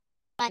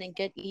and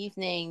good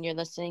evening. You're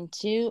listening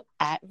to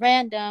At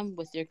Random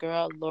with your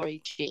girl,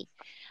 Lori G.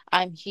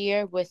 I'm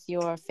here with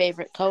your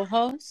favorite co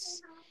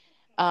hosts.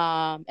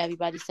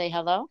 Everybody say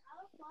hello.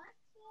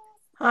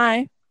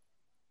 Hi.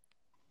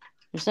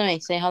 Somebody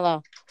say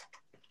hello.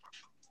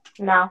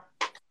 No.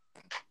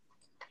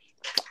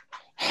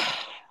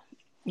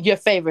 Your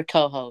favorite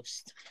co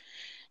host.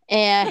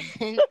 And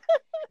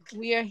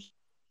we are here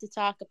to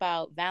talk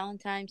about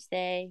Valentine's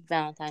Day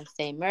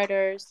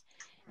murders.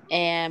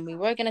 And we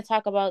were going to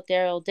talk about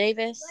Daryl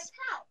Davis,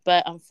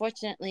 but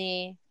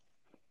unfortunately,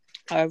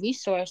 our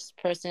resource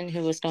person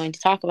who was going to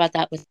talk about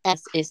that with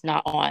us is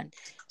not on.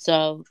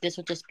 So this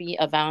will just be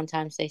a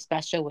Valentine's Day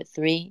special with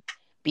 3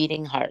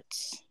 beating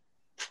hearts.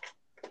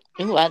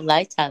 Ooh, I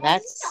liked how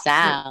that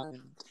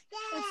sounds.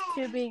 It's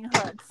 2 being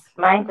hearts.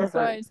 Mine That's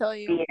what I doesn't tell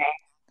you. beat it.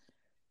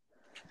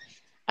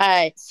 All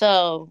right,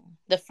 so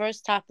the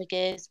first topic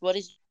is who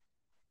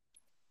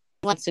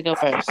wants to go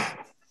first?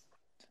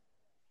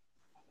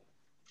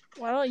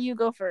 Why don't you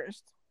go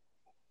first?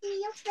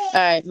 All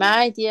right,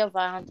 my idea of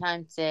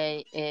Valentine's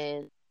Day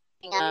is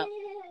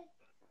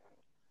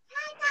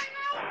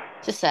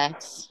to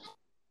sex.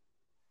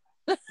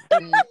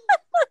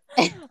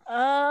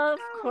 Of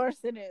course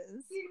it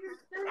is.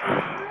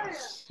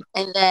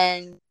 And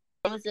then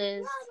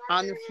roses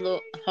on the floor.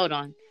 Hold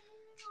on.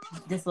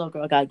 This little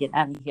girl gotta get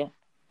out of here.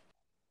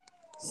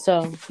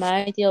 So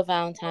my ideal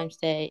Valentine's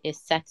Day is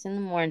sex in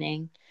the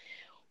morning,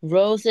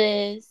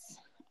 roses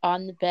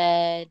on the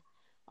bed,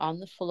 on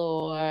the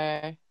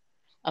floor,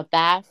 a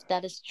bath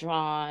that is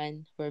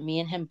drawn where me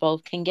and him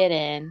both can get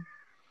in,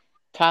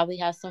 probably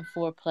have some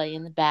foreplay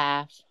in the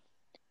bath,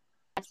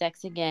 have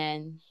sex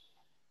again.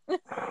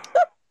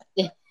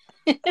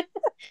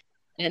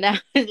 and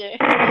after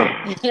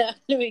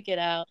we get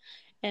out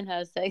and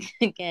have sex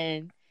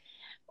again,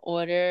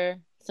 order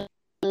some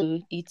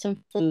food, eat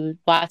some food,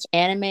 watch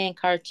anime and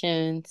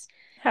cartoons,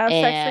 Have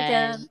sex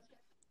and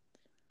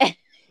again.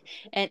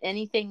 and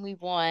anything we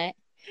want,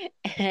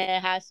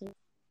 and have some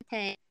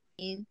pain,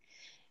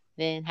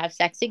 then have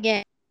sex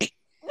again,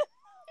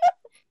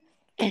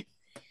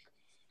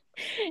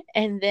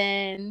 and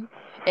then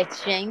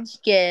exchange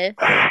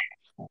gifts,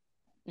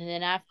 and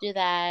then after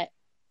that,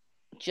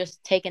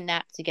 just take a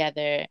nap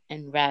together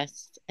and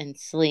rest and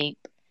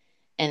sleep,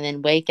 and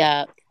then wake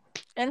up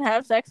And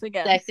have sex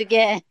again. sex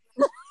again.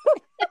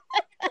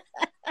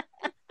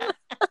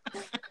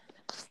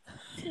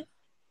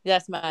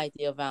 That's my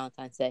ideal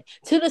Valentine's Day.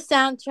 To the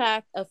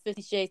soundtrack of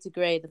 50 Shades of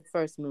Grey, the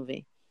first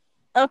movie.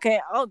 Okay,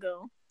 I'll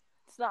go.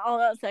 It's not all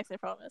about sex, I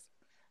promise.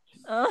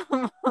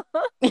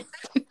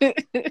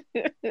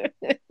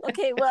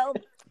 Okay, well,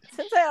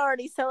 since I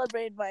already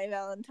celebrated my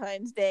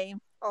Valentine's Day,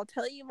 I'll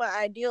tell you my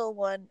ideal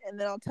one, and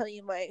then I'll tell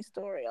you my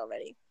story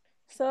already.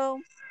 So,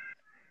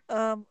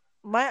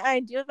 my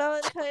ideal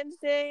Valentine's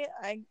Day,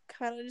 I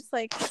kind of just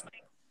like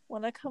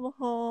when I come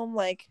home,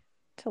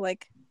 to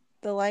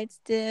the lights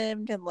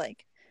dimmed and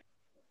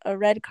a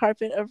red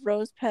carpet of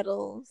rose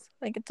petals.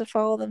 I get to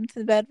follow them to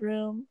the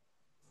bedroom,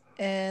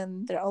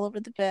 and they're all over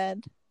the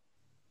bed.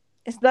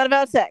 It's not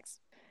about sex.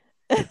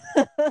 I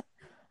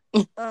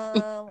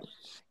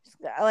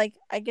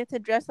get to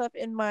dress up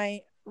in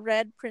my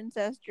red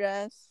princess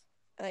dress,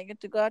 and I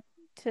get to go out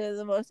to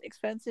the most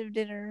expensive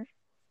dinner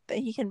that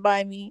he can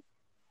buy me.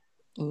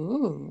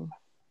 Ooh.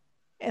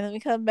 And then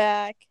we come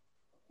back,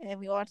 and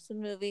we watch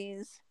some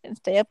movies and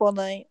stay up all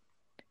night.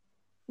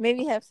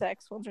 Maybe have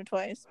sex once or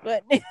twice,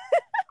 but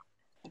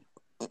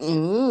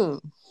Ooh.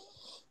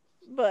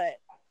 but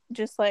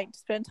just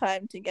spend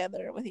time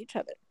together with each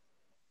other.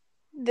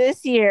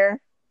 This year,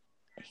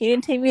 he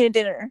didn't take me to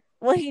dinner.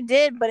 Well, he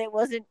did, but it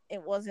wasn't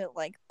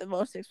like the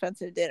most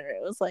expensive dinner.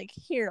 It was like,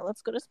 here,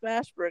 let's go to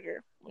Smash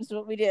Burger. Which is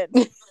what we did.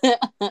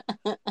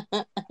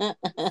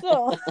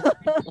 So,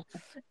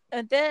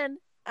 and then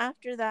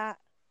after that,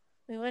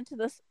 we went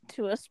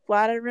to a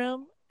splatter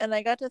room, and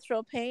I got to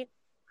throw paint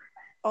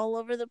all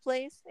over the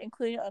place,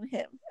 including on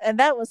him, and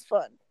that was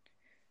fun.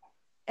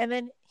 And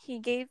then he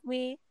gave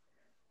me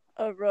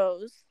a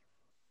rose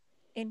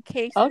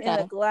encased in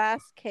a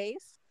glass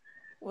case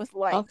with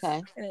lights,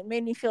 and it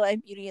made me feel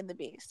like Beauty and the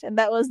Beast, and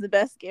that was the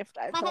best gift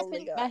I've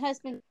probably got. My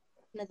husband,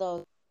 one of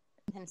those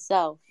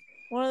himself.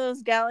 One of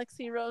those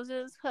galaxy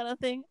roses kind of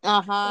thing.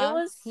 It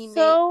was He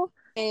so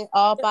made it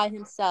all by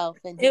himself,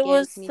 and he it gave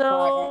was it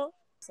to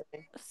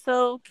me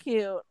so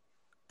cute,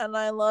 and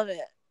I love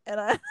it.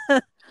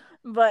 And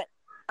but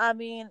I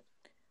mean,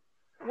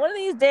 one of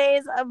these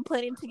days I'm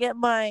planning to get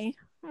my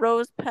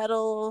rose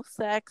petal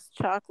sex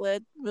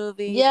chocolate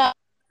movie. Yeah,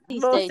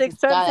 most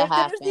expensive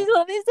dinners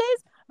one of these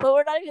days. But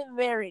we're not even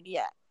married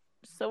yet,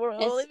 so we're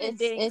only been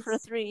dating for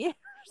 3 years.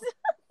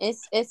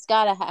 It's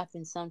gotta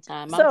happen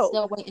sometime. So, I'm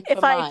still waiting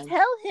for mine. If I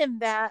tell him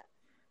that,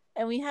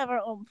 and we have our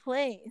own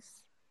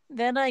place,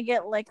 then I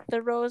get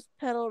the rose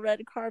petal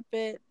red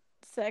carpet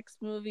sex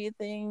movie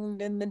thing,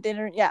 then the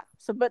dinner. Yeah.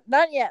 So, but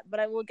not yet. But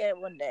I will get it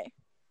one day.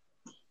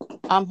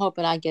 I'm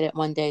hoping I get it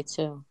one day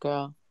too,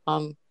 girl.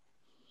 I'm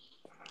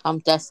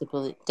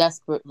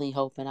desperately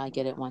hoping I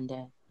get it one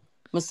day.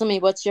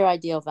 Masumi, what's your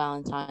ideal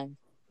Valentine?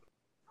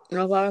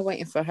 while we're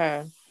waiting for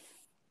her,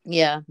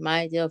 yeah,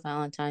 my ideal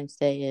Valentine's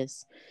Day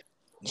is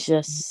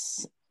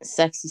just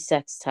sexy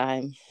sex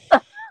time.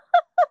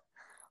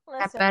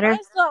 Listen, better?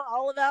 mine's not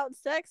all about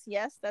sex.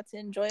 Yes, that's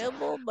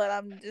enjoyable, but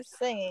I'm just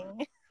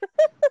saying.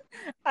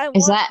 I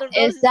Is want the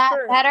roses that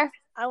first. better?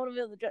 I want to be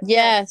able to dress.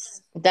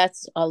 Yes,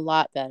 that's a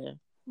lot better.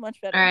 Much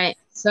All better. right.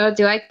 So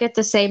do I get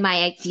to say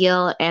my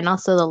ideal and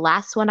also the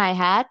last one I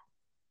had?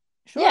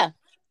 Sure. Yeah.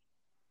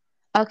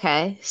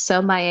 Okay.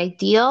 So my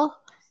ideal,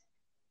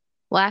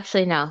 well,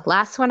 actually, no.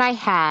 Last one I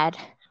had,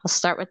 I'll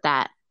start with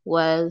that,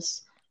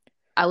 was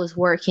I was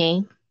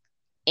working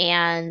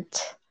and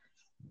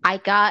I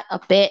got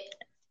a bit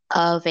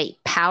of a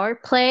power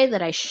play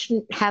that I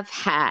shouldn't have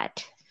had.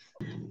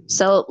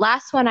 So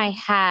last one I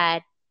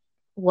had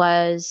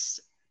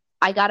was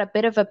I got a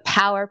bit of a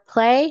power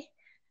play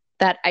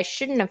that I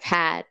shouldn't have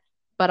had,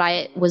 but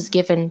I was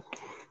given,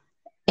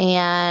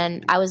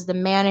 and I was the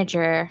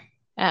manager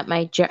at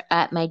my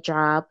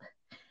job,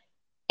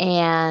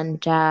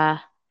 and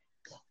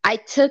I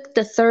took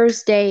the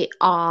Thursday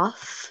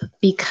off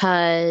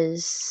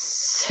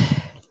because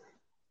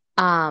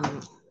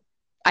um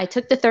I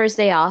took the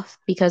Thursday off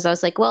because I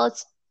was like, well,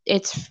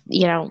 it's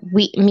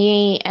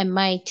me and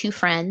my two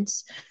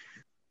friends,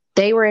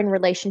 they were in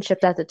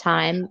relationships at the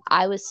time.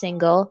 I was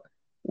single.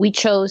 We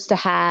chose to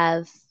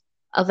have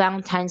a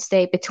Valentine's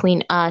Day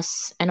between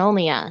us and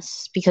only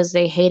us because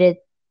they hated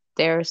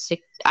their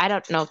I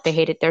don't know if they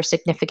hated their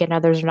significant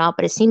others or not,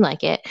 but it seemed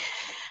like it.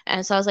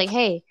 And so I was like,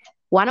 hey,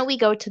 why don't we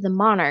go to the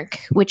Monarch,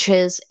 which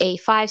is a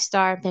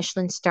 5-star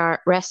Michelin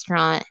star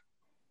restaurant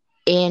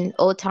in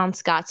Old Town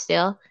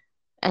Scottsdale.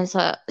 And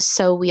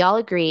so we all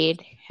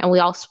agreed and we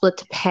all split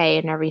the pay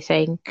and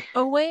everything.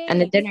 Oh wait.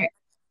 And the dinner,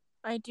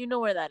 I do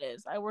know where that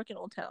is. I work in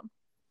Old Town.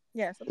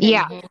 Yes. Okay.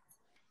 yeah.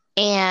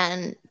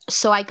 And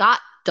so I got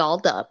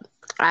dolled up.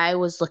 I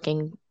was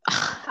looking,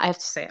 I have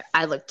to say,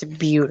 I looked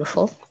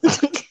beautiful.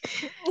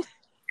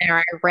 In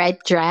a red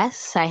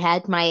dress. I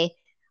had my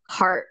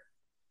heart,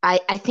 I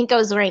think I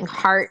was wearing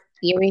heart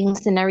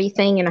earrings and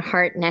everything, and a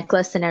heart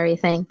necklace and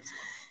everything.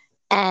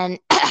 And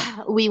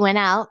we went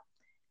out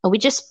and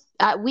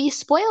we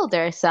spoiled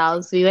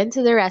ourselves. We went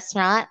to the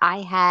restaurant.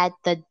 I had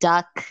the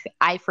duck.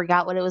 I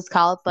forgot what it was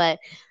called, but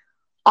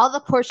all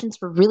the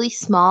portions were really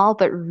small,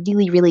 but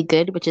really, really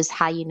good, which is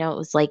how you know it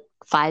was like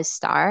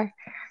 5-star.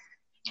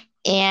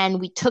 And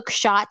we took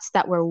shots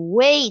that were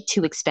way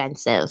too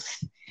expensive.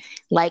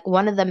 Like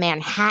one of the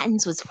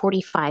Manhattans was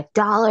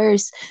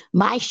 $45.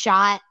 My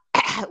shot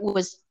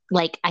was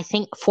like, I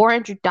think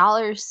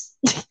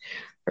 $400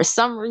 for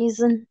some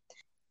reason.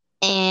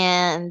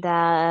 And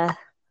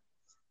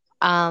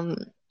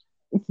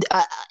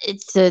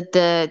it's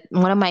the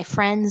one of my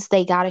friends,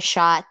 they got a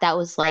shot that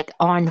was like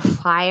on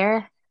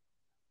fire.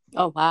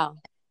 Oh wow.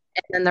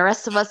 And then the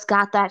rest of us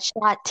got that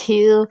shot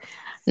too.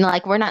 And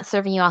like, we're not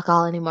serving you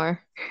alcohol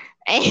anymore.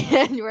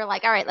 And we're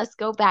like, all right, let's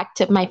go back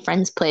to my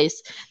friend's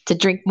place to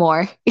drink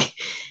more.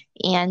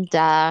 And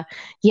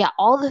yeah,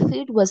 all the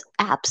food was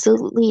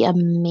absolutely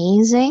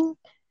amazing.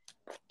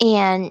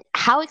 And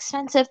how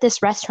expensive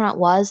this restaurant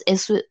was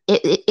is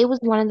it was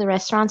one of the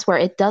restaurants where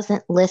it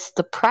doesn't list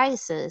the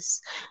prices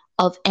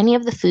of any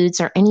of the foods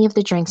or any of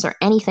the drinks or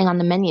anything on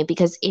the menu,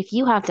 because if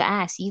you have to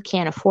ask, you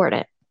can't afford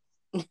it.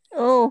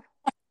 Oh.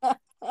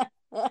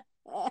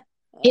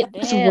 It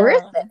was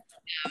worth it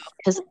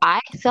because I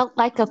felt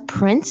like a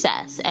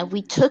princess, and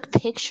we took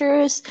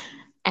pictures,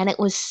 and it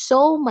was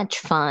so much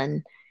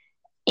fun.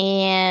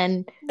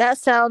 And that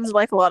sounds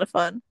like a lot of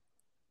fun.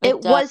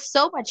 It was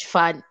so much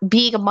fun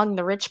being among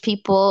the rich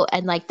people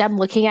and like them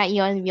looking at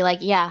you and be like,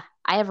 yeah,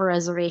 I have a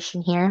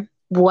reservation here.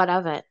 What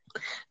of it?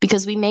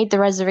 Because we made the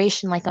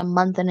reservation like a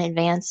month in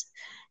advance,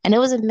 and it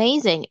was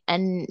amazing.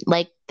 And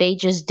like they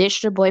just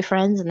ditched their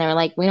boyfriends and they were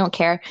like, we don't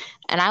care.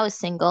 And I was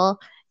single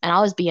and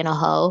I was being a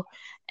hoe.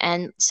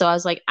 And so I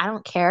was like, I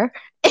don't care.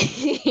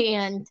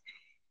 and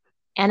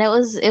it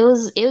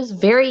was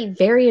very,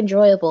 very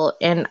enjoyable,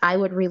 and I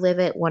would relive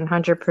it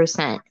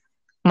 100%.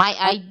 My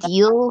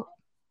ideal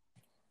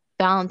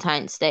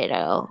Valentine's Day,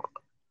 though,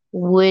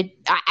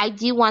 I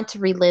do want to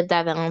relive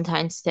that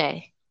Valentine's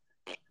Day.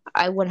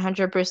 I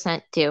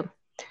 100% do.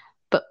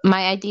 But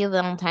my ideal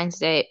Valentine's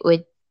Day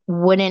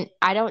wouldn't.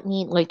 I don't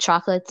need like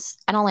chocolates.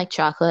 I don't like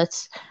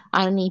chocolates.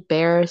 I don't need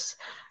bears.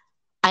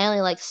 I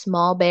only like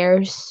small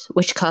bears,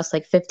 which cost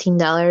like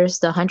 $15.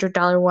 The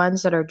 $100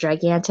 ones that are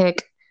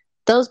gigantic,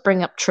 those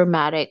bring up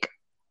traumatic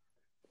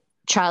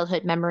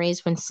childhood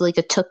memories when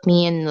Salika took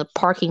me in the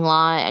parking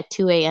lot at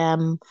 2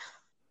 a.m.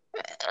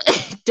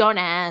 Don't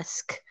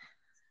ask.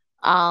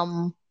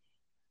 But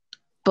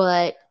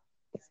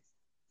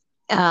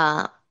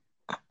I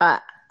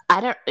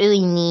don't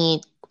really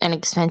need an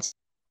expensive.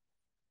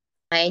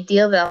 My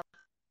ideal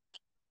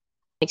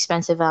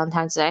expensive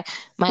Valentine's Day.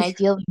 My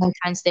ideal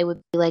Valentine's Day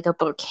would be like a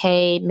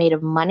bouquet made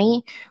of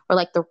money, or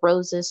like the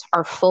roses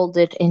are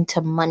folded into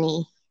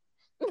money.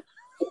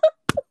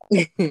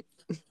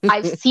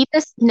 I've seen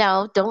this.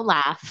 No, don't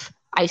laugh.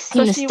 I've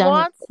seen this she done.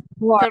 Wants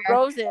the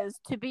roses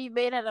to be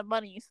made out of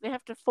money, so they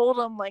have to fold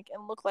them like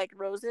and look like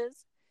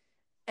roses,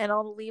 and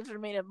all the leaves are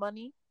made of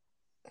money.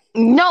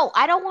 No,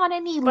 I don't want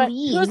any But who's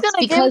leads gonna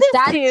give because this to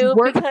that's you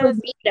work for because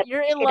me to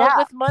you're pick in it love up.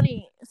 with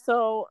money?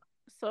 So,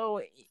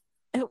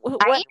 I what?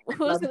 am in Who's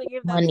love gonna with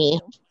give that to money.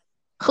 you?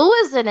 Who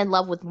isn't in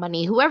love with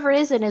money? Whoever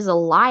isn't is a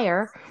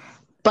liar.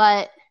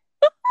 But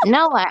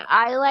no,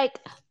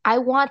 I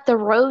want the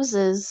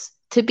roses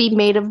to be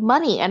made of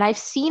money, and I've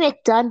seen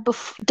it done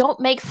before. Don't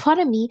make fun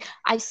of me.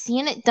 I've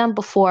seen it done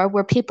before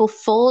where people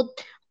fold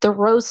the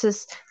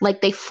roses,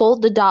 like they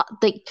fold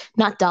like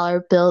not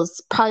dollar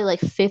bills, probably like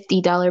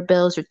 $50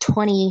 bills or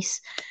 20s,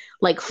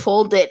 like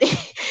fold it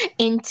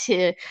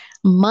into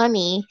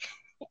money,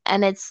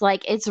 and it's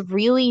like it's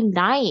really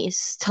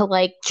nice to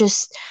like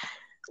just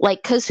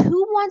like, cause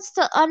who wants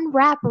to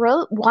unwrap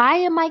why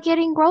am I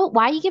getting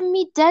why are you giving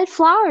me dead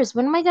flowers?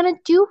 What am I gonna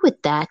do with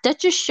that? That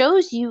just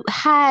shows you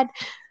had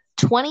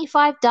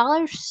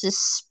 $25 to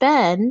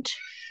spend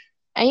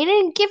and you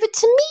didn't give it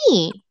to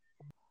me.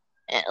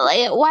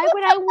 Like, why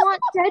would I want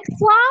dead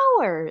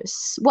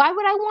flowers? Why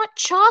would I want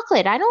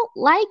chocolate? I don't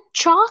like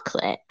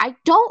chocolate. I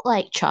don't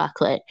like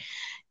chocolate.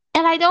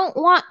 And I don't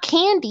want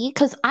candy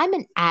because I'm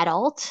an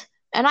adult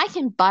and I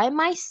can buy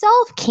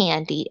myself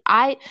candy.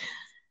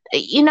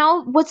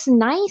 What's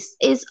nice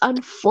is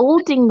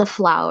unfolding the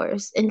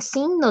flowers and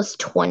seeing those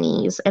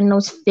 20s and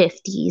those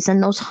 50s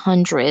and those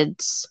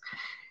hundreds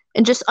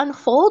and just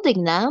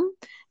unfolding them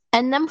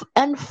and them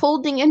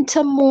unfolding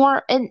into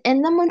more and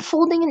them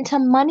unfolding into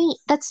money.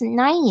 That's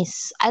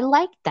nice. I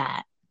like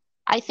that.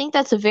 I think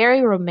that's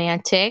very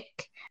romantic.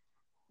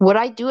 Would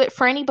I do it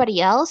for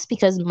anybody else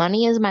because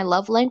money is my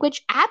love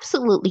language?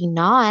 Absolutely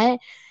not.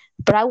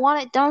 But I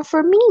want it done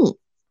for me.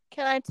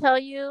 Can I tell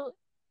you,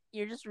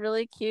 you're just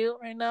really cute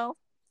right now.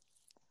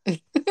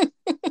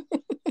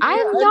 I'm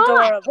You're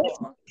not.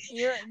 adorable.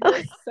 You're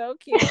so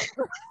cute.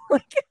 No,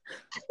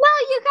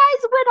 you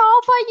guys went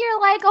off on your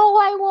like, oh,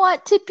 I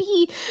want to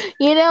be,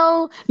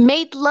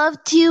 made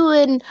love to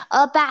in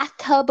a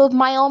bathtub of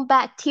my own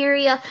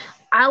bacteria.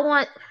 I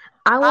want,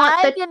 I want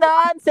I the. did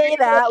not say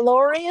that.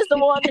 Lori is the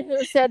one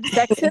who said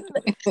sex and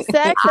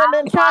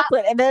then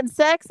chocolate and then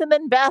sex and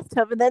then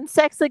bathtub and then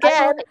sex I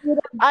again. want you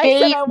to I said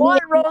bathe I me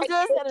want in my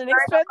roses and an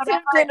urine or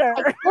expensive whatever. dinner.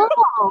 Like,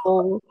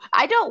 no,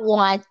 I don't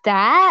want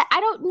that. I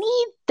don't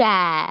need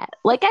that.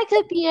 Like, I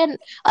could be in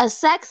a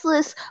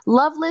sexless,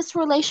 loveless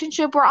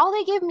relationship where all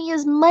they give me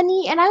is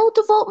money and I will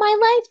devote my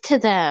life to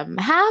them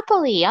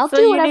happily. I'll So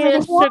do you need whatever they a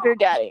want. sugar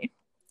daddy.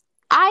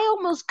 I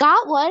almost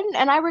got one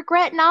and I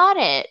regret not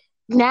it.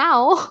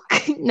 Now,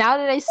 now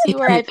that I see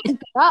where I've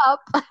ended up,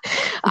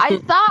 I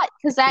thought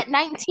because at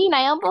 19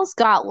 I almost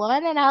got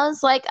one and I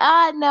was like,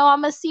 no,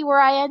 I'm gonna see where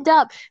I end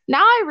up.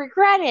 Now I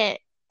regret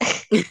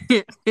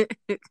it.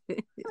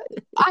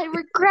 I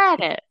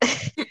regret it.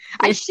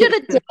 I should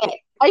have did it.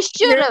 I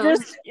should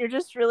have. You're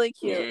just really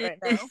cute right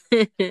now.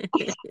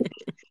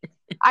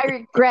 I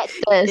regret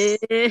this.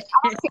 I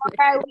don't care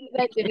where I would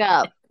have ended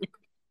up.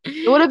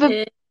 It would have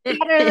been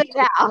better than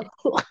now.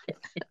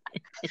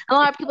 A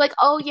lot of people like,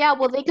 oh yeah,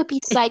 well they could be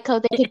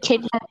psycho, they could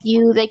kidnap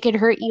you, they could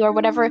hurt you or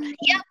whatever. Yeah,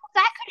 well,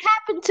 that could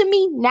happen to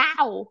me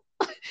now,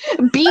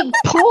 being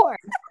poor.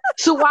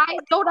 So why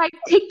don't I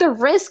take the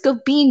risk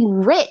of being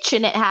rich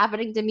and it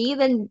happening to me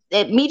than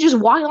me just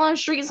walking on the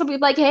street and somebody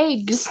like,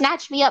 hey, just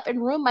snatch me up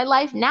and ruin my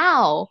life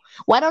now?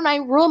 Why don't I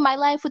ruin my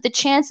life with the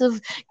chance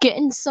of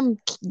getting some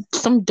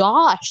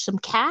dosh, some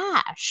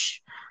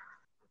cash?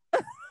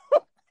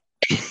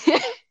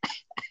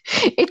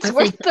 It's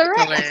worth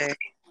the risk.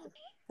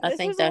 I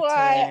think that's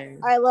why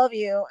hilarious. I love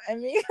you,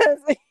 and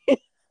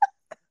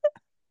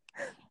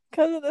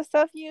because of the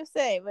stuff you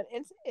say. But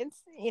it's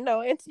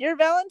your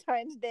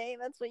Valentine's Day.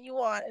 That's what you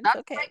want. It's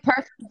okay. My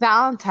perfect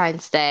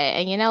Valentine's Day,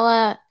 and you know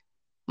what?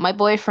 My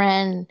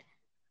boyfriend,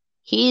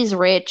 he's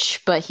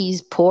rich, but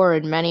he's poor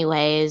in many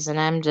ways, and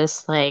I'm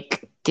just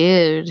like,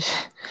 dude.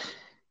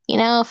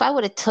 If I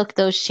would have took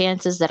those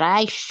chances that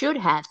I should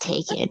have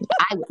taken,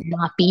 I would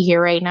not be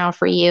here right now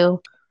for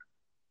you.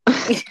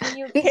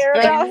 You care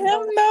about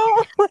him,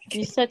 though?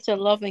 You're such a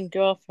loving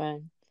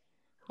girlfriend.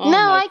 Oh no,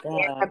 I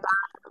care about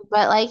him,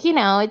 but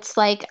it's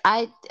like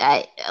I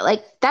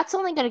like that's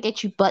only gonna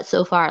get you butt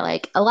so far.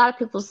 Like a lot of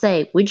people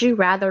say, would you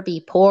rather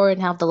be poor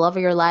and have the love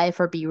of your life,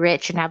 or be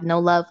rich and have no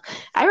love?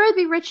 I'd rather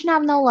be rich and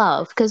have no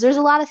love because there's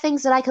a lot of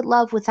things that I could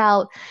love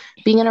without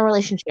being in a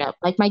relationship,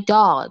 like my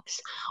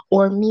dogs,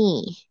 or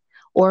me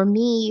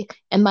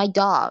and my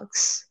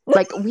dogs.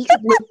 Like we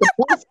could live the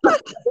best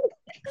life.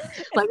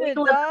 Like we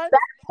could live the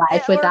best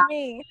life without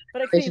me,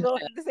 but it could be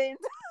both at the same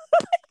time.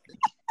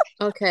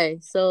 Okay,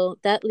 so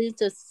that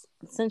leads us,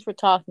 since we're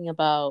talking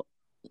about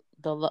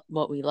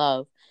what we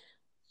love,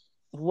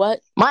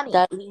 what money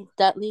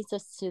that leads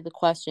us to the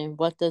question: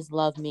 what does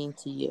love mean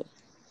to you?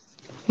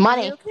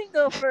 Money. You can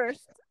go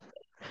first,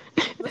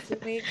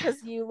 me,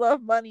 because you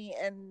love money,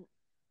 and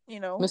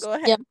go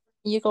ahead. Yeah,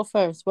 you go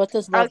first. What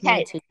does love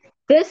mean to you?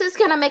 This is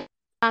gonna make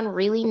sound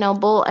really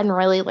noble and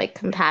really like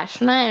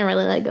compassionate and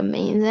really like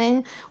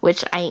amazing,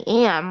 which I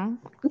am.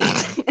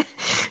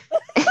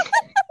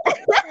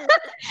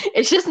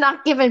 It's just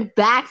not given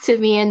back to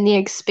me in the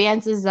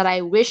expanses that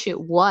I wish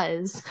it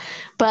was.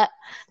 But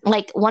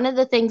like one of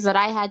the things that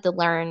I had to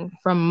learn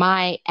from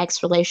my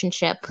ex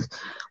relationship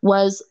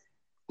was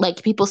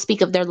like people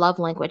speak of their love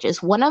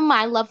languages. One of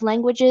my love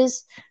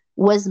languages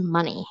was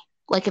money.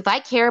 Like if I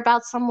care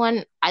about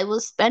someone, I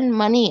will spend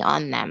money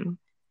on them.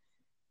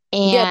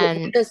 Yeah, but what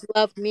And does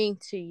love mean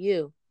to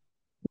you?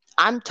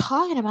 I'm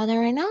talking about that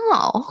right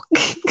now.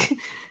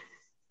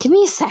 Give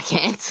me a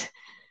second.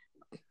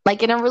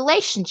 Like in a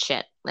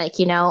relationship, like,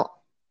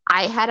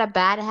 I had a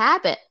bad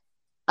habit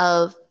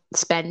of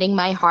spending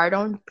my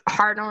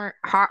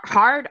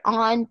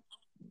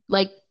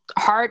like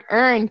hard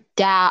earned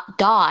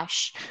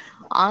dosh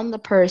on the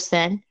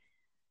person.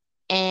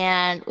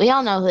 And we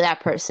all know who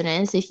that person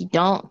is. If you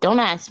don't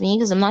ask me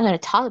because I'm not going to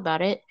talk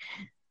about it.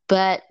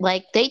 But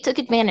like they took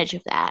advantage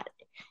of that.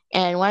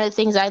 And one of the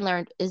things I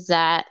learned is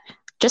that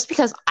just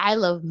because I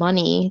love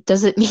money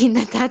doesn't mean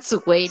that that's a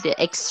way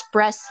to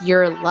express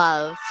your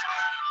love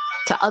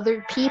to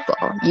other people.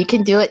 You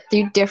can do it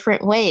through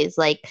different ways,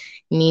 like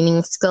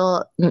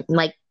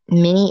like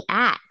mini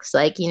acts,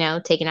 like,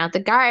 taking out the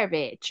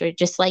garbage or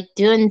just like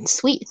doing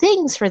sweet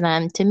things for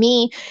them. To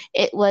me,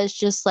 it was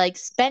just like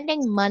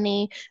spending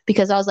money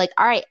because I was like,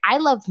 all right, I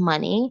love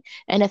money.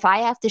 And if I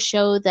have to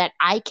show that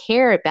I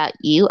care about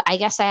you, I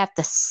guess I have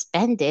to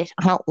spend it.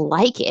 I don't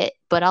like it,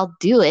 but I'll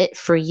do it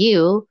for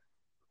you.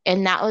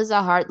 And that was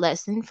a hard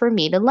lesson for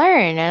me to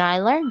learn. And I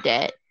learned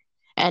it.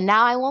 And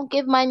now I won't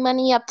give my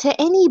money up to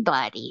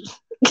anybody.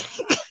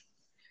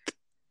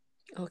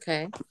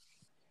 Okay.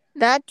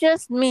 That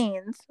just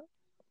means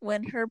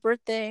when her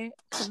birthday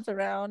comes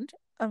around,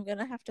 I'm going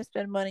to have to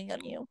spend money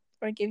on you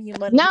or give you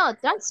money. No,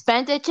 don't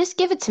spend it. Just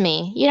give it to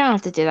me. You don't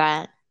have to do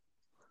that.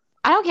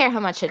 I don't care how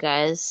much it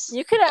is.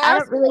 You could I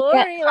ask don't really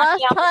get Lori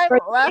money on my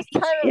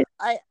birthday.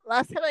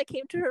 last time I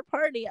came to her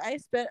party, I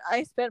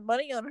spent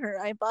money on her.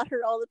 I bought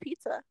her all the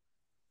pizza.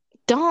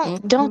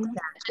 Don't do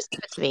that. Just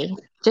give it to me.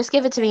 Just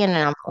give it to me in an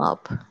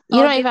envelope.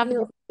 You don't even have to give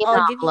me an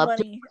I'll give you envelope.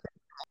 money.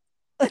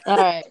 All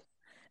right.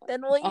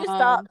 Then will you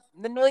stop?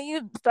 Then will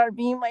you start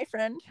being my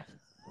friend?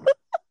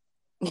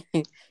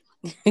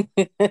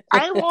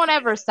 I won't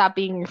ever stop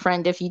being your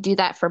friend if you do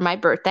that for my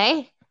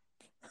birthday.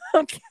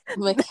 Okay.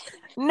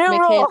 New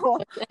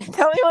rule.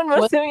 Tell me when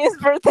Masumi's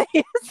birthday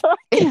is so I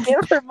can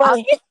give her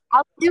money.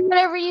 I'll do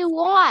whatever you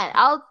want.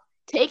 I'll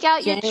take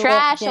out your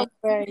trash.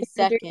 January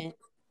 2nd.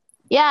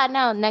 Yeah,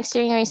 no, next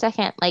January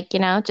 2nd. Like,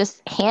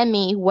 just hand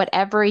me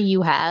whatever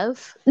you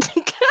have.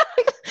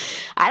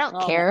 I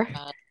don't care.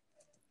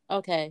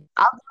 Okay.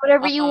 I'll do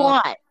whatever you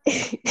want.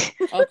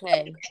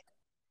 Okay.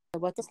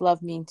 What does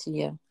love mean to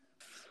you?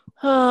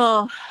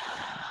 Oh.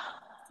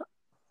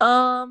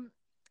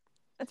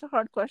 It's a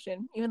hard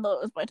question, even though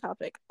it was my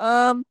topic.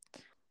 I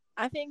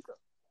think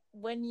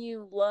when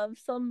you love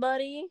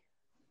somebody,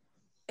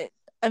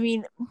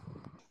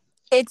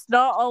 it's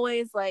not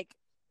always like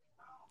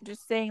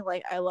just saying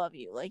like I love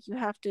you. Like you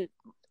have to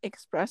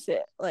express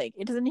it. Like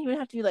it doesn't even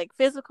have to be like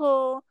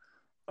physical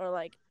or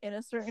like in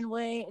a certain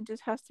way. It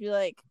just has to be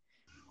like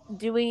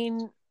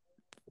doing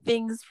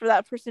things for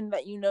that person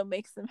that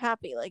makes them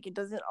happy. Like it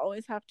doesn't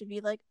always have to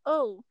be like,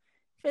 oh,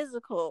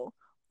 physical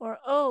or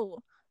oh,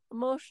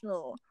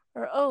 emotional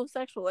or oh,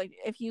 sexual. Like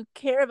if you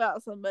care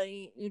about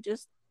somebody, you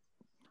just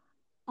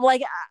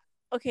like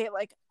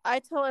like I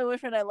tell my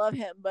boyfriend I love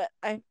him, but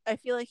I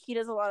feel like he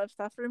does a lot of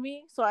stuff for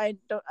me, so I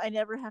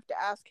never have to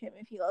ask him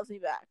if he loves me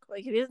back.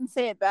 Like if he doesn't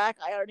say it back,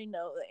 I already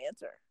know the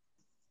answer.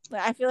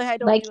 Like I feel like I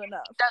don't do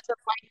enough. He doesn't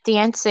like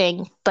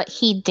dancing, but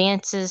he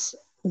dances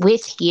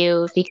with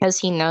you because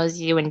he knows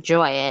you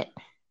enjoy it.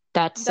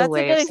 That's a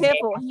good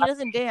example. He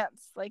doesn't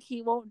dance. Like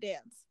he won't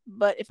dance.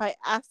 But if I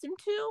asked him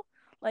to,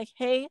 like,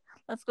 hey,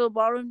 let's go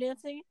ballroom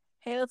dancing.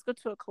 Hey, let's go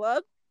to a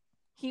club.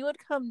 He would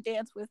come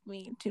dance with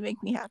me to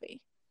make me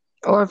happy.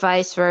 Or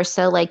vice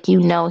versa. Like,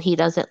 he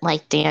doesn't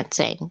like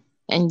dancing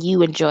and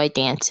you enjoy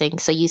dancing.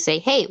 So you say,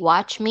 hey,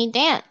 watch me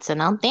dance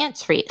and I'll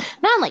dance for you.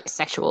 Not in like a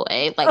sexual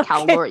way, like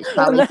how Lori's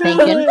probably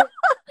thinking.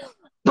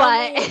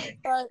 But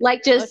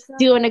like just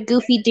doing a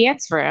goofy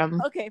dance for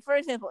him. Okay, for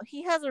example,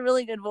 he has a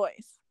really good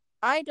voice.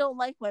 I don't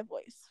like my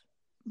voice,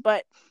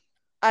 but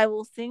I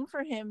will sing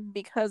for him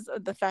because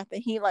of the fact that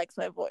he likes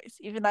my voice,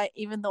 even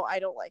though I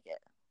don't like it.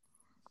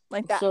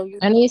 Like that.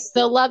 And he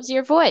still loves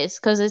your voice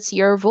because it's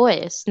your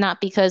voice, not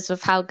because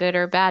of how good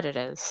or bad it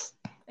is.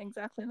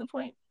 Exactly the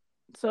point.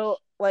 So,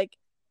 like,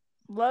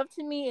 love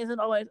to me isn't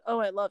always, oh,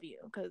 I love you,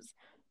 because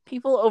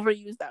people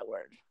overuse that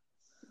word.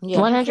 Yeah,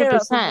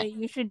 100%.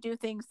 You should do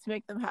things to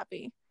make them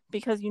happy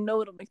because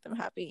it'll make them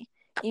happy,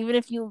 even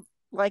if you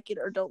like it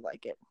or don't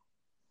like it.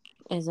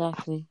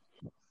 Exactly.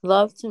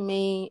 Love to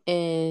me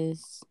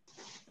is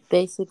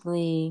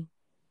basically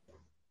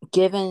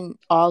giving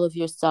all of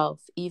yourself,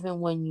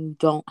 even when you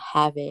don't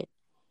have it,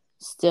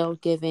 still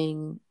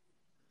giving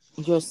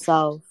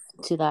yourself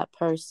to that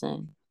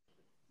person,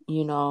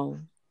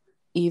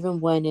 even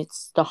when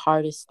it's the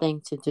hardest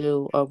thing to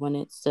do or when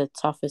it's the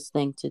toughest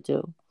thing to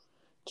do.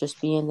 Just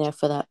being there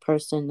for that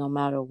person no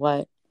matter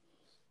what.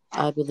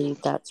 I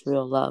believe that's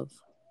real love.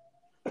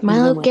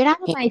 Milo, get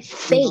out of my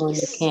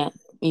face.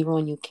 Even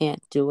when you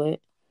can't do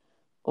it,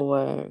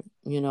 or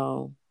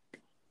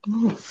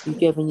You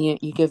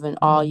giving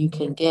all you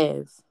can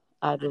give.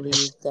 I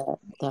believe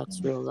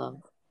that's real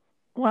love.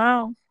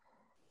 Wow,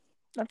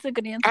 that's a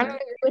good I answer. don't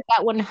agree with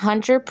that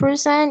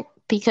 100%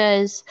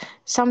 because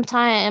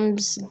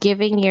sometimes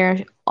giving your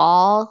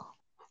all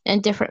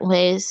in different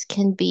ways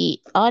can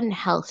be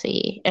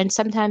unhealthy. And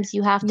sometimes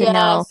you have to Yeah,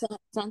 know.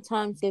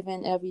 sometimes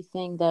giving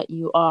everything that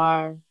you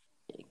are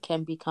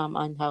can become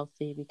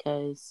unhealthy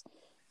because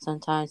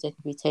sometimes it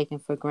can be taken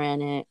for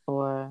granted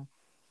or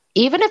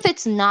Even if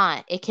it's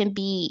not, it can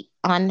be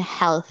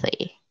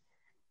unhealthy.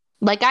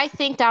 Like, I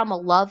think I'm a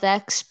love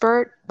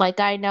expert. Like,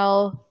 I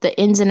know the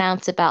ins and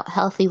outs about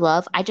healthy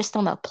love. I just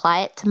don't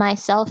apply it to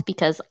myself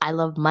because I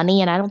love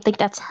money and I don't think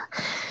that's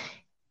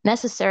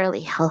necessarily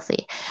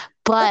healthy.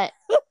 But,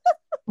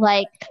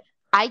 like,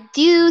 I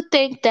do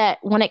think that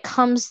when it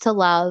comes to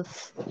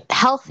love,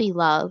 healthy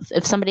love,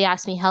 if somebody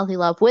asks me healthy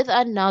love with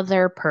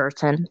another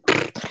person,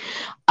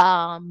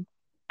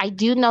 I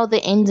do know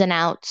the ins and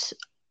outs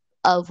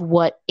of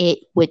what it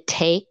would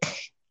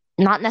take.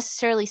 Not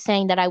necessarily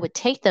saying that I would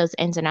take those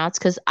ins and outs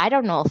because I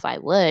don't know if I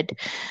would.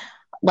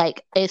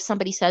 Like, if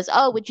somebody says,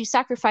 "Oh, would you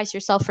sacrifice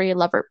yourself for your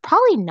lover?"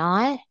 Probably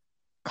not,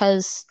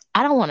 because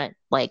I don't want to,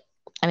 like,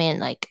 I mean,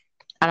 like,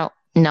 I don't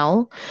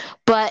know.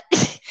 But,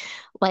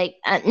 like,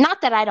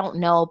 not that I don't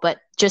know, but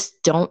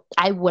just don't,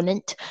 I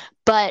wouldn't.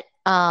 But,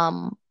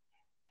 like,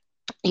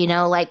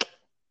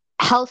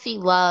 healthy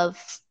love,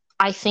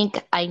 I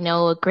think I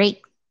know a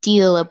great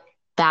deal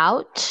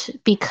about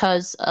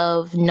because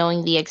of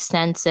knowing the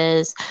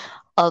extenses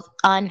of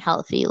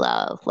unhealthy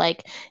love.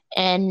 Like,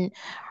 and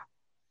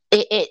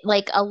it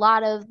like a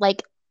lot of,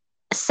 like,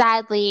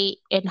 sadly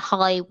in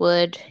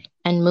Hollywood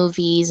and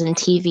movies and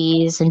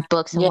TVs and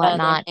books and yeah, they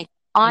whatnot, make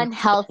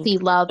unhealthy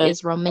love very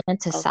is healthy.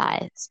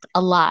 romanticized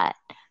a lot.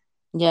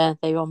 Yeah,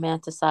 they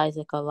romanticize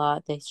it a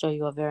lot. They show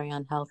you a very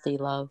unhealthy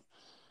love.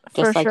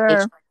 For Just like they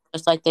sure.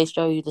 just like they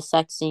show you the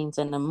sex scenes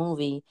in the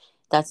movie.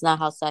 That's not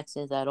how sex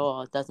is at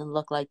all. It doesn't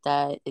look like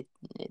that.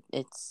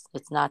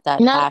 It's not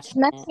that No, it's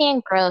passionate. messy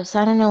and gross.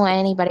 I don't know why It's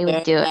anybody would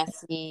very do it.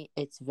 messy.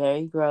 It's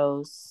very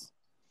gross.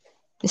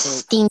 It's It's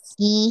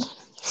stinky,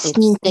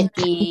 it's stinky.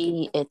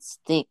 sticky. It's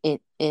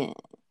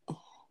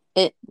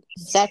it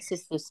sex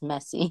is just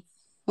messy.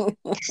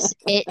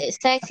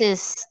 Sex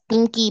is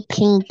stinky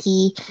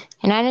pinky,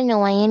 and I don't know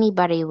why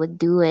anybody would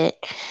do it.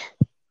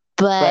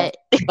 Right.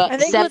 But But I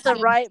think we with as the separate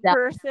humans, right yourself.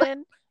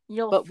 person,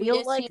 you'll but we feel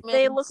as like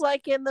they look humans,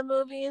 like in the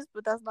movies,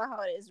 but that's not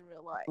how it is in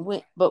real life.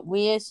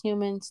 we as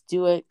humans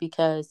do it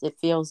because it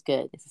feels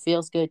good. If it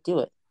feels good, do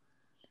it.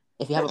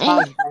 If you have a Eh,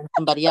 problem, blame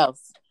somebody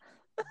else.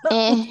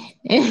 eh,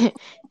 eh,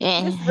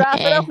 Just wrap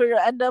it eh, up, or you'll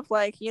end up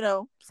like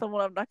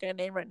someone I'm not gonna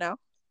name right now.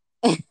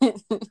 eh.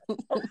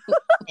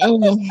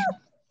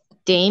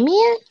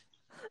 Damien?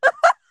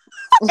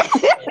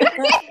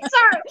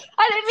 Sorry,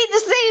 I didn't mean to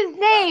say his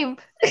name.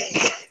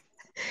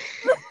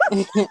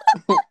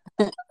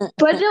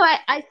 But no,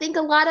 I think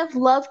a lot of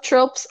love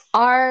tropes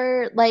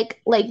are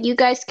like you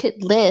guys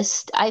could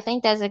list. I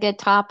think that's a good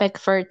topic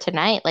for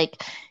tonight.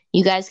 Like,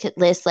 you guys could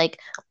list like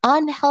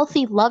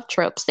unhealthy love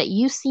tropes that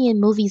you see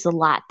in movies a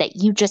lot that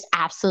you just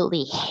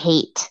absolutely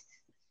hate.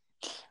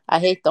 I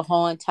hate the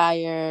whole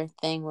entire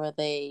thing where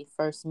they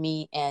first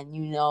meet and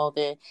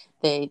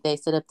they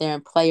sit up there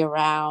and play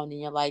around and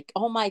you're like,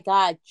 oh my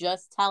god,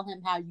 just tell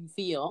him how you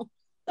feel.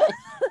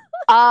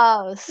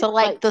 Oh, so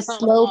like Like, the come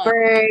slow on.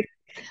 bird,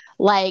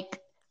 like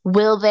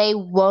will they,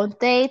 won't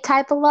they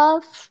type of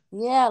love?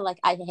 Yeah, like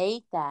I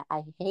hate that.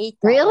 I hate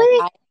that. Like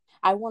Really?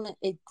 I want to.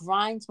 It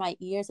grinds my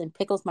ears and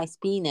pickles my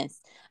speeness.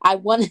 I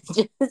want to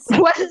just.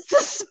 What is the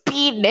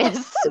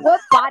speedness? What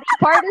body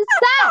part is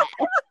that?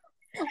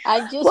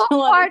 I just What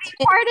want body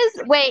to. part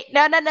is? Wait,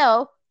 no, no,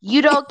 no.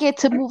 You don't get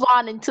to move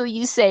on until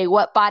you say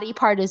what body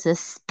part is a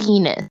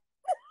penis.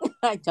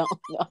 I don't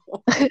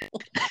know.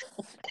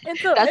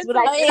 It's a That's it's what a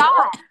I I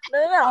thought. no.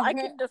 I I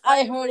heard can I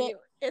define it for heard it. you.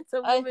 It's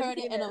a I woman heard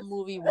it in a penis.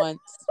 movie once.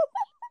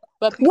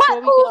 But What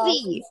before we get off,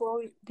 movie?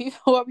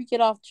 before we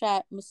get off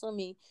track,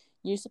 Musumi,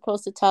 you're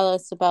supposed to tell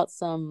us about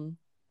some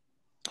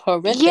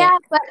horrific Yeah,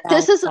 but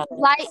this is a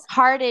Valentine's.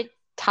 light-hearted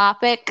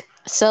topic.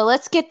 So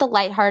let's get the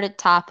light-hearted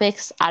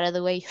topics out of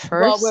the way Well,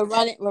 first. we're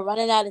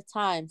running out of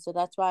time, so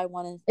that's why I It's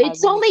want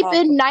to only talk.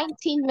 been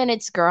 19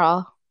 minutes,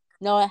 girl.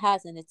 No, it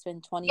hasn't. It's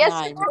been Yes, it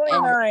 29. We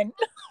end. has. 29.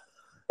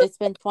 It's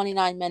been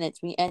 29 minutes.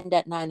 We end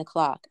at 9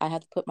 o'clock. I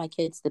have to put my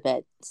kids to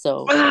bed.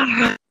 So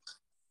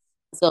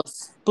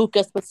spook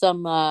us with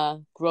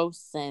some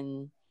gross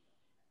and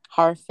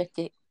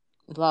horrific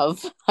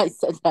love. I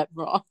said that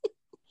wrong.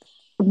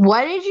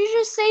 What did you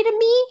just say to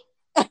me?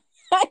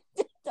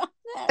 Don't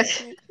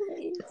ask me,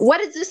 please.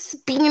 What is this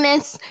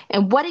penis?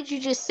 And what did you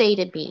just say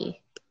to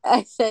me?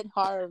 I said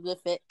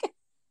horrific.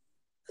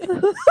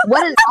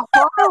 What is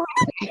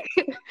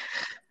horrific?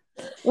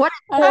 What is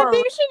I horrific?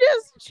 think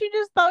she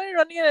just thought we were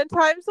running out of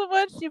time so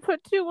much. She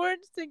put two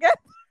words together.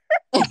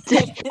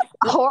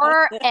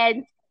 Horror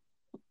and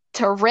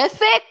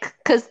terrific?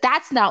 Because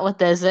that's not what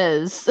this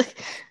is.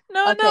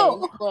 No, Okay,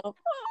 no. well,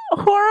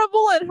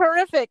 Horrible and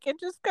horrific. It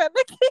just kind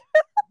of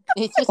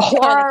came. it just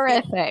kind of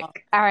came Horrific. out.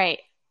 All right.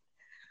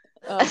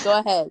 Go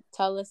ahead.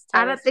 Tell us. I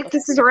Tell don't us think a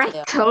this is the right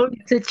tale. tone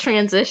to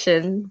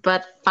transition,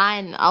 but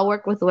fine. I'll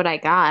work with what I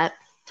got.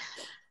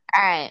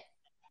 All right.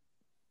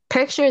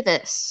 Picture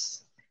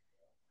this.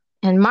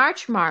 In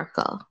March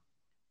Marco,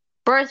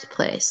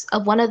 birthplace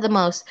of one of the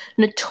most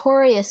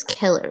notorious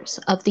killers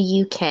of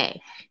the UK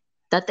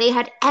that they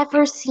had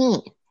ever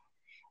seen,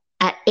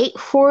 at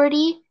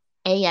 8:40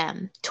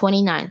 a.m.,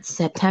 29th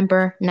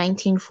September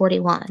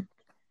 1941,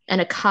 in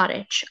a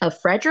cottage of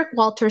Frederick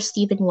Walter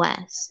Stephen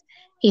West,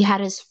 he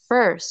had his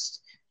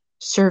first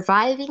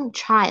surviving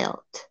child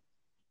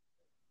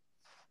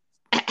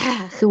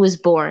who was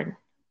born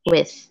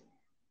with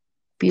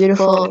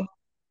beautiful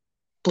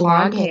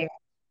blonde hair.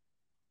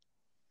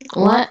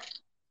 What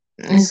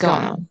is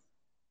going on?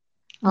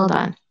 Hold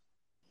on.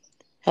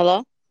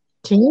 Hello?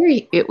 Can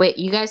you wait?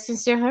 You guys can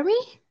still hear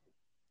me?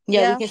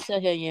 Yeah, we Yeah. can still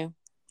hear you.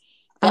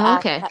 Oh,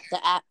 okay.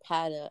 The app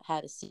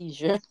had a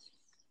seizure.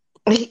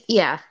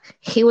 Yeah,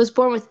 he was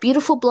born with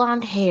beautiful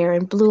blonde hair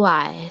and blue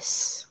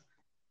eyes.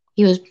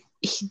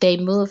 They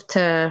moved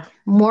to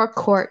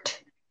Moorcourt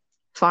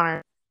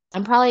Farm.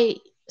 I'm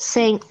probably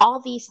saying all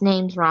these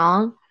names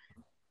wrong,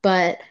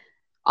 but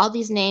all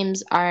these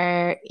names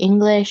are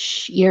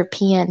English,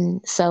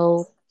 European,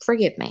 so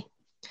forgive me.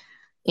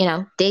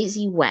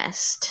 Daisy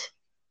West,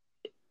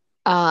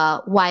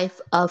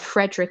 wife of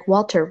Frederick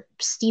Walter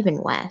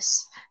Stephen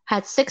West,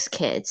 had 6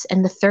 kids,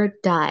 and the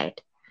third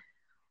died.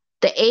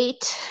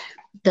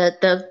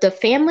 The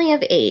family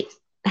of 8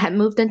 had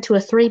moved into a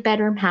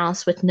 3-bedroom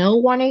house with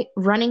no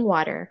running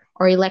water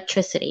or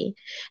electricity,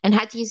 and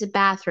had to use a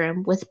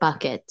bathroom with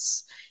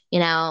buckets.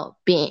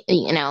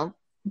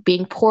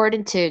 Being poured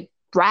into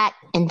rat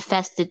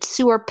infested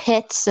sewer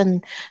pits,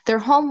 and their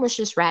home was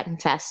just rat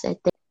infested.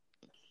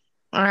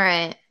 All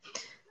right.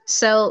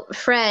 So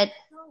Fred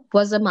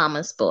was a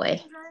mama's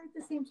boy,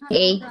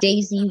 a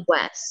Daisy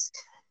West,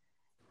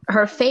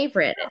 her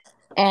favorite,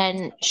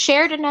 and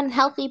shared an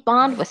unhealthy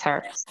bond with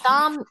her.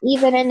 Some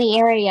even in the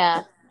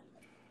area.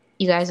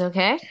 You guys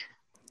okay?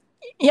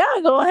 Yeah,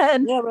 go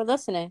ahead. Yeah, we're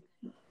listening.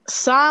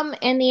 Some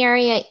in the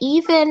area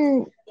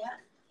even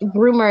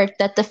rumored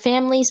that the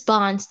family's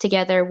bonds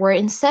together were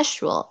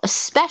incestual,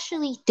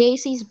 especially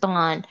Daisy's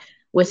bond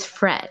with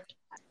Fred.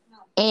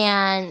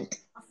 And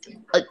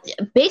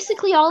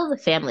basically all of the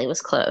family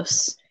was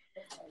close.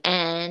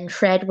 And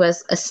Fred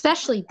was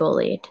especially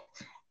bullied.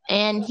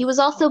 And he was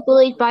also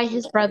bullied by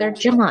his brother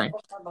John.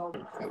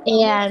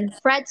 And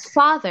Fred's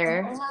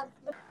father.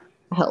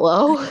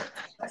 Hello?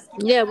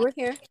 Yeah, we're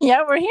here.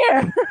 Yeah, we're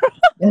here.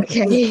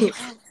 Okay.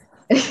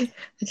 I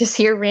just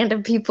hear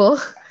random people.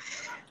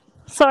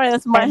 Sorry,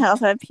 that's my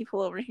house. I have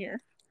people over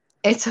here.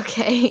 It's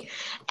okay.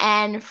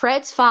 And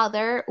Fred's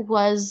father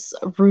was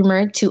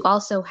rumored to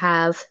also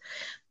have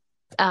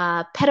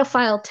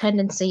pedophile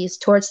tendencies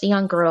towards the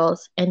young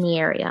girls in the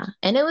area.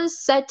 And it was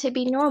said to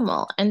be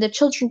normal, and the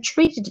children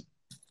treated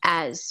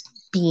as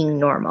being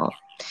normal.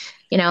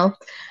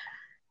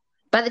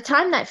 By the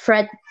time that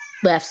Fred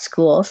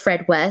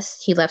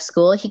West, he left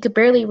school, he could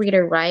barely read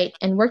or write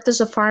and worked as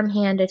a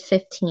farmhand at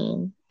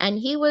 15. And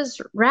he was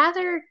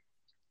rather,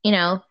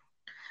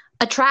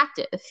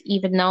 attractive,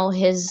 even though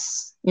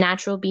his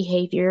natural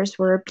behaviors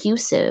were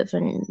abusive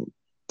and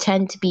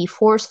tend to be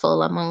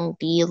forceful among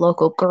the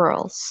local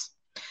girls.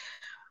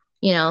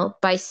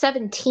 By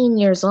 17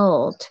 years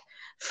old,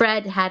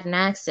 Fred had an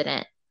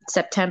accident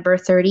September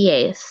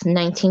 38th,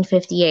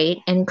 1958,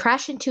 and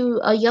crashed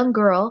into a young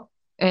girl,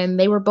 and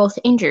they were both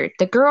injured.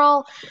 The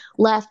girl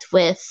left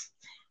with,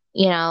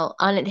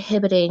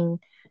 uninhibiting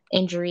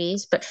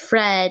injuries, but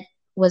Fred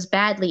was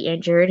badly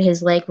injured.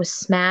 His leg was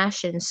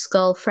smashed and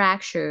skull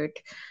fractured,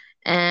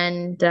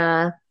 and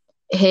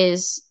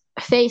his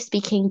face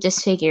became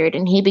disfigured,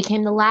 and he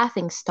became the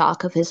laughing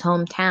stock of his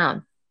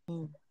hometown.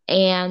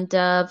 And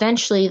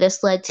eventually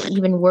this led to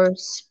even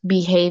worse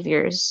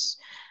behaviors,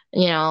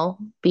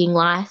 being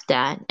laughed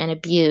at and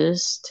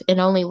abused. It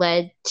only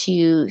led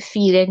to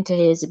feed into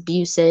his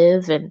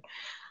abusive and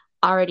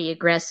already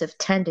aggressive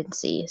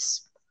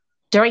tendencies.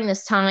 During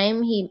this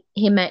time, he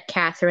met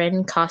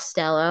Catherine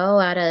Costello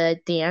at a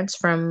dance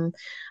from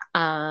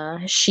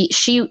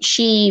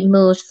she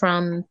moved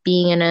from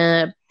being in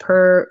a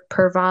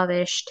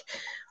impoverished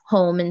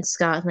home in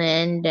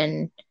Scotland,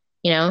 and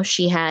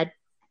she had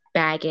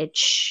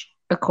baggage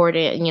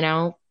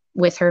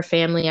with her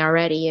family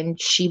already, and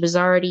she was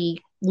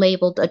already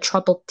labeled a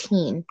troubled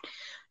teen.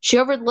 She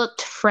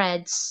overlooked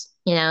Fred's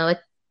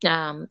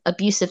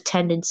abusive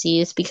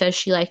tendencies because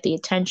she liked the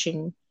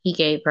attention he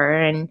gave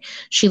her, and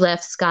she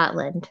left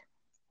Scotland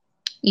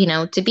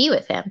to be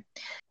with him.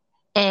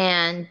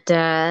 And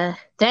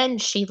then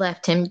she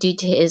left him due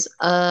to his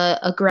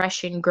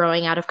aggression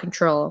growing out of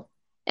control.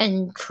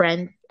 And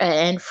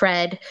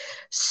Fred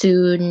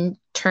soon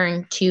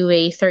turned to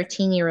a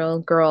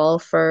 13-year-old girl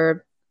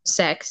for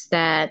sex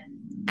that,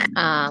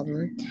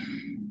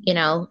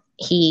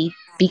 he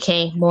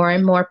became more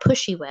and more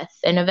pushy with.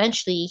 And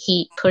eventually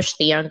he pushed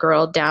the young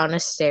girl down the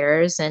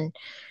stairs, and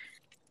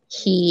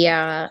he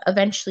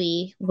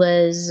eventually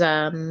was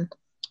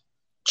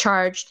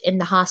charged in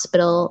the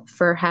hospital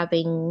for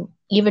having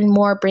even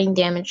more brain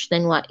damage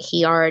than what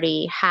he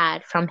already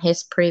had from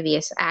his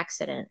previous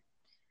accident.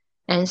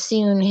 And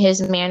soon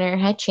his manner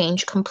had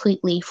changed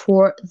completely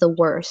for the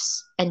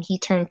worse, and he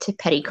turned to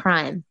petty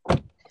crime.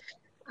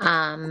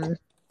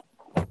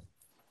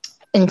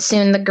 And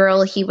soon the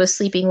girl he was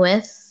sleeping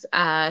with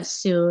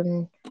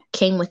soon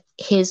came with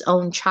his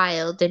own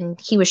child,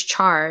 and he was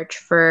charged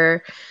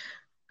for,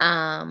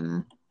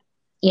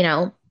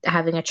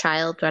 having a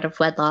child out of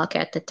wedlock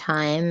at the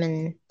time.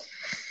 And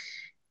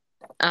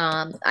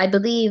I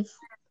believe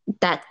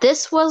that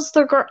this was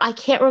the girl. I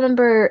can't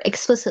remember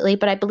explicitly,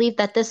 but I believe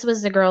that this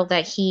was the girl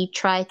that he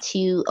tried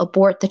to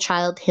abort the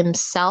child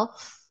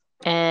himself.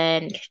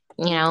 And,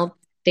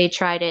 they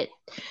tried it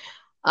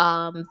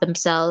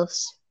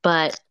themselves,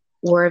 but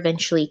were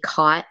eventually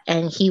caught.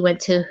 And he went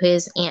to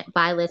his Aunt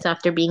Violet's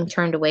after being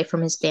turned away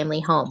from his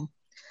family home.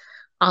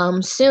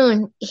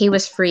 Soon he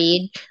was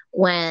freed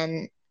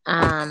when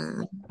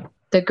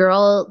the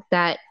girl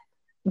that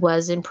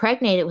was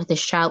impregnated with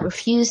this child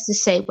refused to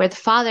say where the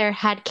father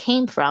had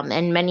came from,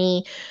 and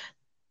many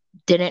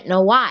didn't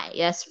know why.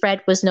 Yes,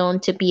 Fred was known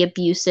to be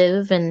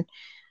abusive and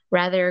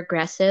rather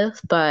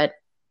aggressive, but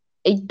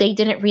they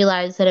didn't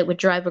realize that it would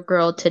drive a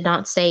girl to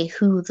not say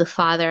who the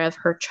father of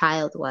her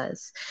child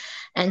was.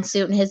 And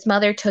soon his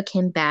mother took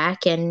him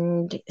back,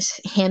 and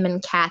him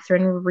and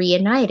Catherine were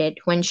reunited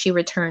when she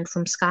returned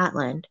from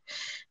Scotland.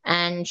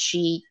 And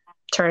she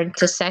turned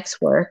to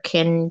sex work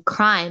and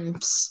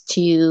crimes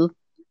to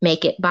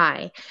make it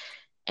by.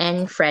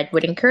 And Fred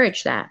would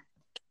encourage that.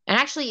 And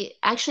actually,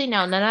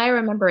 no, now that I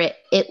remember it,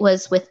 it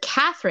was with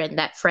Catherine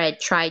that Fred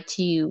tried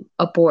to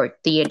abort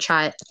the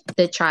child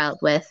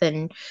with,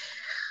 and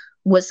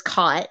was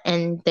caught,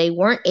 and they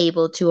weren't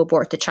able to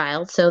abort the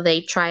child, so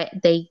they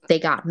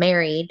got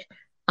married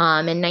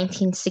in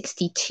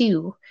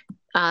 1962,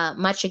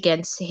 much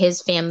against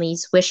his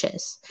family's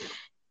wishes.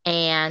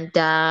 And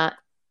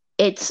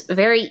it's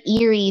very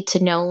eerie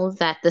to know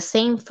that the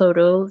same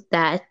photo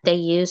that they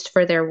used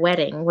for their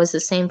wedding was the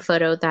same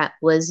photo that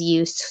was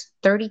used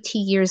 32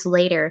 years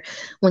later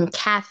when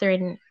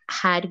Catherine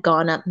had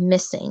gone up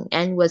missing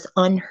and was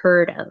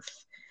unheard of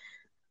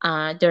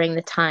during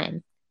the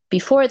time.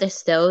 Before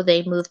this, though,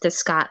 they moved to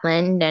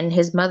Scotland, and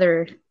his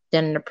mother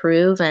didn't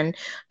approve, and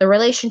the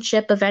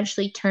relationship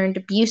eventually turned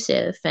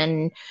abusive,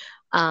 and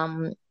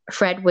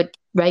Fred would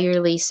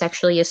regularly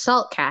sexually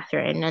assault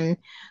Catherine and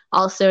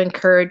also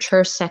encourage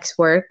her sex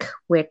work,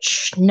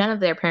 which none of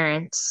their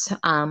parents,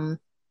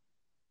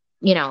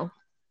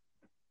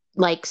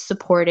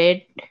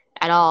 supported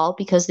at all,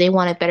 because they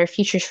wanted better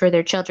futures for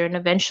their children.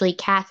 Eventually,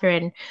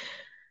 Catherine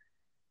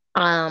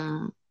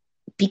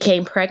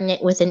became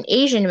pregnant with an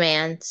Asian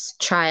man's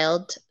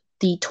child,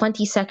 the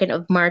 22nd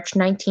of March,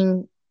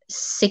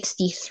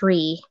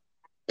 1963,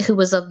 who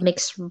was of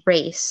mixed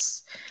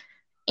race.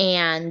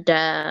 And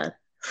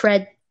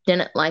Fred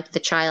didn't like the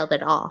child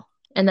at all.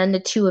 And then the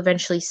two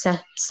eventually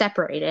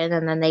separated,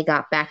 and then they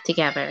got back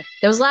together.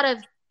 There was a lot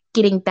of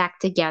getting back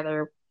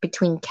together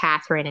between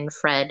Catherine and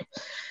Fred.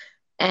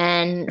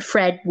 And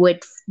Fred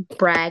would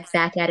brag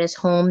back at his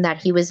home that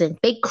he was in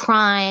big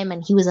crime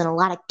and he was in a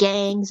lot of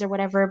gangs or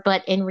whatever.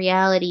 But in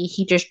reality,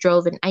 he just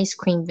drove an ice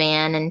cream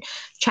van and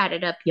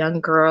chatted up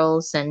young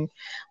girls and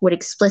would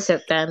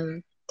explicit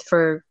them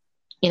for,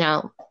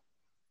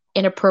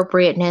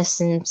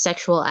 inappropriateness and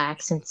sexual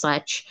acts and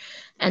such.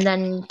 And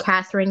then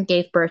Catherine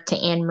gave birth to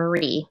Anne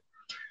Marie.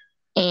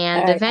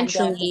 And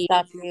eventually... I'm going to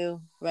stop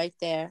you right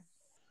there.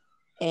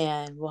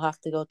 And we'll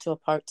have to go to a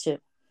part 2.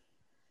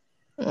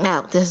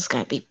 No, this is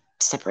going to be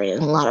separated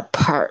in a lot of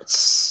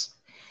parts.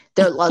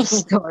 Their love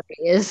story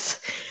is...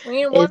 We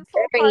need one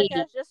full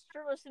podcast just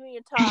for listening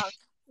to talk,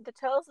 to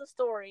tell us the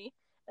story,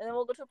 and then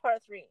we'll go to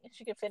part 3, and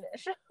she can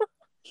finish. All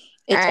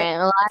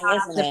right,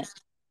 isn't it?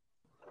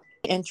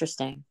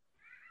 Interesting.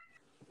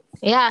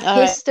 Yeah,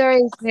 his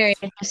story is very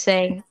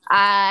interesting.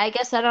 I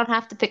guess I don't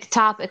have to pick a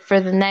topic for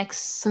the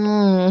next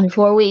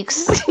 4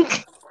 weeks.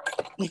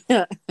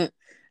 All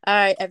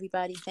right,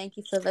 everybody. Thank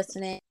you for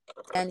listening.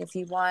 And if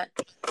you want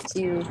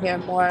to hear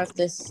more of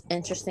this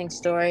interesting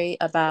story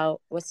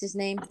about, what's his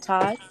name?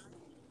 Todd?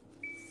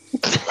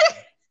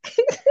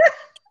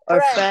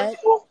 Or Fred?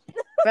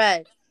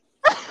 Fred.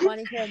 Want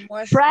to hear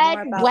more? Fred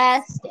more about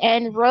West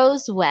and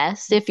Rose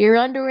West. If you're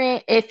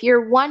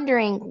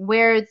wondering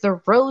where the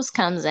Rose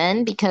comes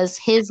in, because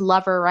his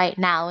lover right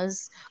now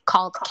is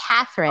called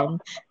Catherine,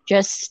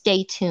 just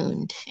stay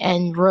tuned,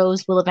 and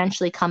Rose will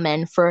eventually come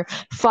in for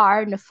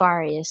far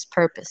nefarious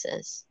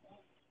purposes.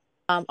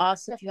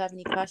 Also, if you have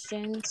any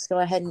questions, go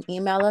ahead and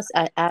email us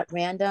at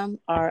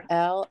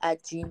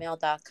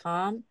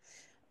randomrl@gmail.com.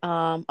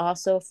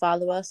 Also,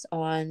 follow us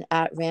on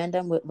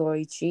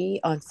 @randomwithloriG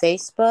on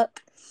Facebook.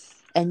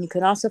 And you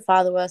can also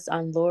follow us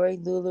on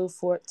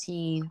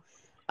LoriLulu14,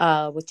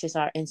 which is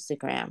our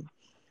Instagram.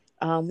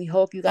 We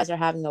hope you guys are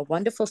having a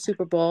wonderful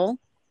Super Bowl.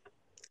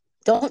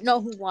 Don't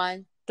know who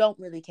won. Don't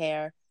really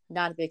care.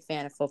 Not a big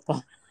fan of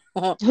football.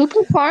 Who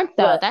performed,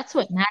 though? That's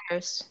what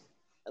matters.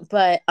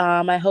 But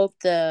I hope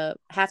the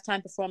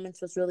halftime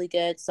performance was really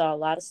good. Saw a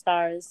lot of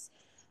stars.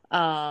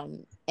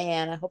 And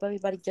I hope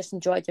everybody just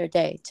enjoyed their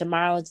day.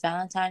 Tomorrow is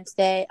Valentine's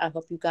Day. I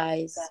hope you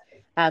guys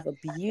have a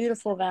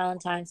beautiful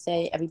Valentine's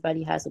Day.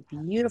 Everybody has a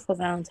beautiful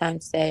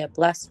Valentine's Day, a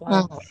blessed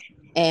one,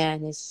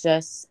 and is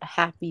just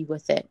happy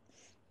with it.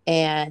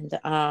 And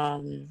I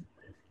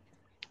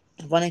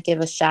want to give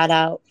a shout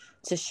out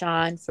to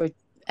Sean for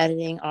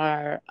editing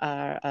our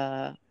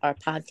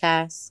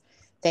podcast.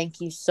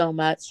 Thank you so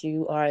much.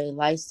 You are a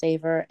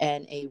lifesaver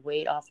and a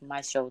weight off of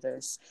my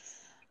shoulders.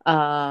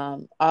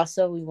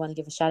 Also, we want to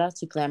give a shout out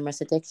to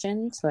Glamorous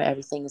Addictions, where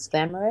everything is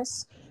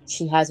glamorous.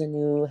 She has a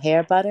new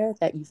hair butter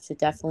that you should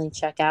definitely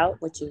check out,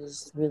 which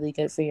is really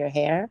good for your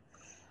hair.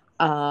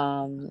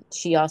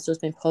 She also has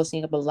been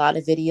posting up a lot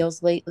of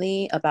videos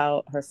lately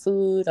about her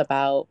food,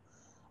 about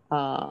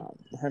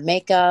her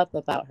makeup,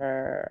 about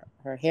her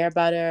hair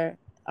butter.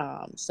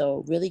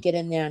 So really get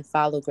in there and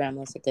follow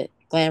Glamorous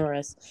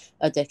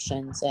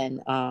Addictions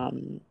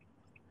and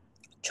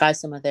try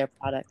some of their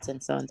products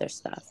and some of their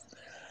stuff.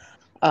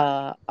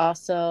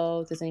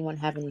 Also, does anyone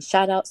have any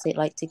shout outs they'd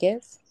like to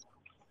give?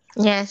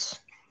 Yes.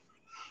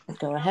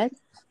 Go ahead.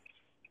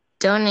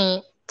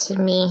 Donate to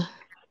me.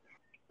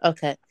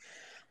 Okay.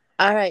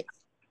 All right.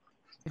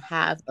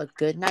 Have a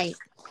good night.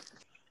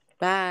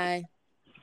 Bye.